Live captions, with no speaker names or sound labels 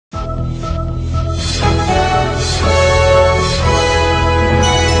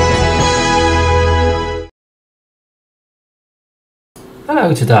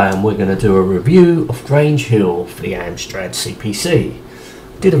Hello, today and we're going to do a review of Grange Hill for the Amstrad CPC.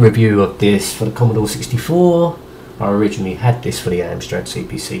 Did a review of this for the Commodore 64. I originally had this for the Amstrad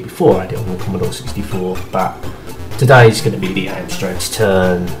CPC before I did it on the Commodore 64, but today's going to be the Amstrad's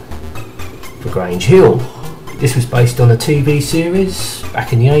turn for Grange Hill. This was based on a TV series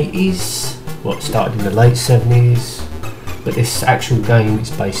back in the 80s, well, it started in the late 70s, but this actual game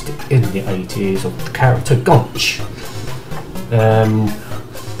is based in the 80s of the character Gage.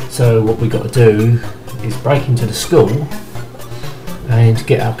 So what we got to do is break into the school and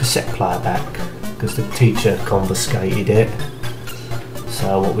get our cassette player back because the teacher confiscated it.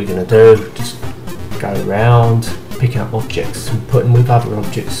 So what we're going to do, just go around, pick up objects and put them with other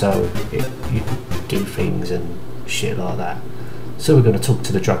objects so you can do things and shit like that. So we're going to talk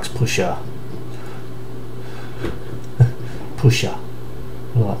to the drugs pusher. Pusher,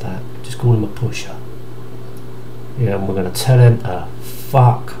 like that, just call him a pusher. Yeah, and we're going to tell him to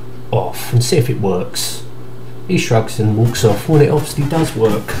fuck off and see if it works. He shrugs and walks off. Well, it obviously does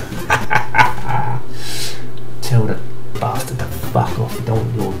work. Tell the bastard to fuck off. You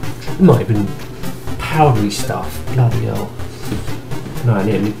don't want your, it might have been powdery stuff. Bloody hell. No,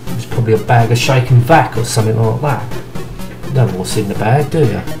 it was probably a bag of shaken vac or something like that. You don't know what's in the bag, do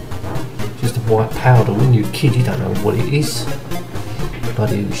you? Just a white powder. When you're a kid, you don't know what it is.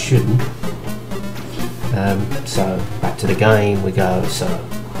 Bloody you shouldn't. So back to the game we go. So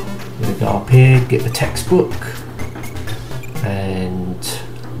we're going to go up here, get the textbook, and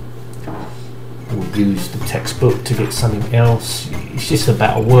we'll use the textbook to get something else. It's just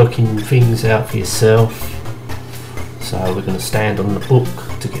about working things out for yourself. So we're going to stand on the book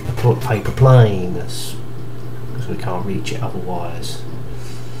to get the paper plane because we can't reach it otherwise.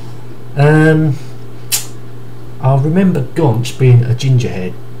 I remember Gage being a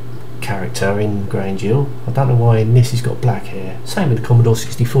gingerhead character in Grange Hill. I don't know why in this he's got black hair. Same with the Commodore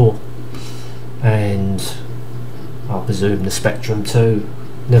 64, and I presume the Spectrum too.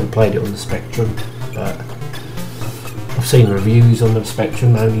 Never played it on the Spectrum, but I've seen reviews on the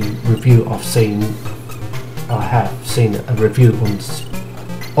Spectrum. The only review I have seen a review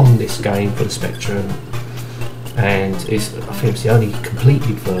on this game for the Spectrum, and I think it's the only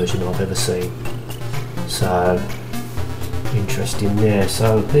completed version I've ever seen. So interesting there.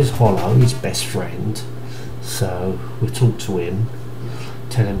 So there's Hollow, his best friend. So we'll talk to him,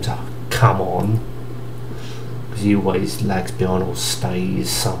 tell him to come on, because he always lags behind or stays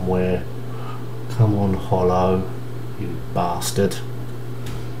somewhere. Come on, Hollow, you bastard.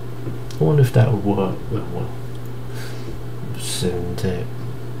 I wonder if that will work. Well, soon do.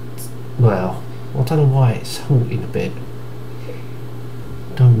 Well, I don't know why it's halting a bit.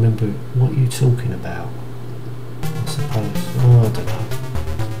 Don't remember what you're talking about. I suppose. Oh, I don't know.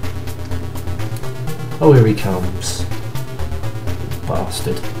 Oh, here he comes.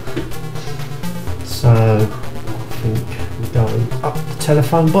 Bastard. So, I think we're going up the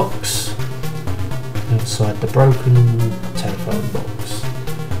telephone box. Outside the broken telephone box.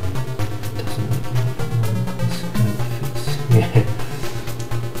 Doesn't look like yeah.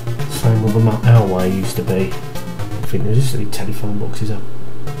 Same with our way used to be. I think there's just any telephone boxes up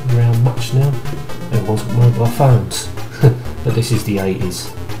around much now. Everyone's got mobile phones. But this is the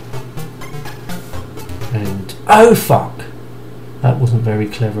 80s. And oh fuck! That wasn't a very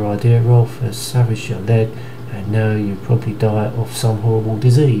clever idea, Rolf. As savage your leg, and now you probably die of some horrible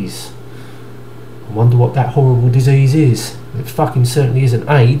disease. I wonder what that horrible disease is. It fucking certainly isn't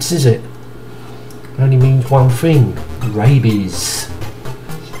AIDS, is it? It only means one thing: rabies.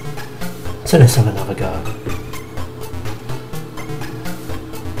 So let's have another go.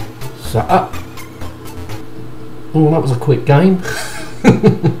 So up. Oh, that was a quick game.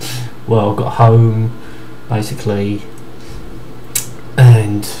 Well, I got home basically,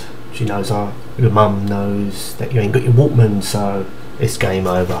 and she knows your mum knows that you ain't got your Walkman, so it's game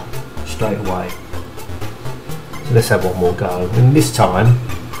over straight away. So let's have one more go, and this time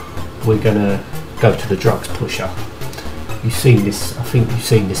we're gonna go to the drugs pusher. You've seen this, I think you've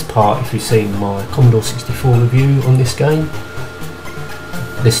seen this part if you've seen my Commodore 64 review on this game.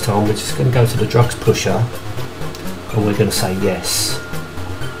 This time we're just going to go to the drugs pusher and we're going to say yes.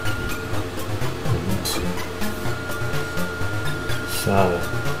 And so,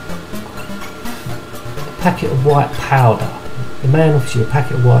 a packet of white powder. The man offers you a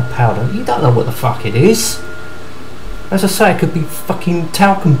packet of white powder. You don't know what the fuck it is. As I say, it could be fucking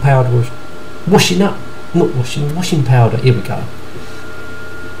talcum powder or washing up. Not washing powder. Here we go.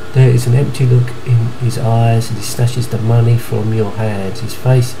 There is an empty look in his eyes as he snatches the money from your hands. His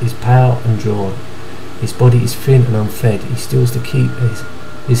face is pale and drawn. His body is thin and unfed. He steals the key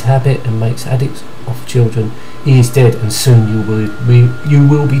his habit and makes addicts of children. He is dead, and soon you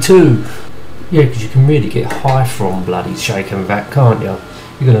will be too. Yeah, because you can really get high from bloody shaking that, can't you?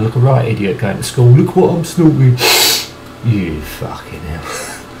 You're going to look a right idiot going to school. Look what I'm snorting. You fucking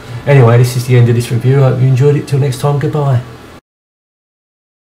hell. Anyway, this is the end of this review. I hope you enjoyed it. Till next time, goodbye.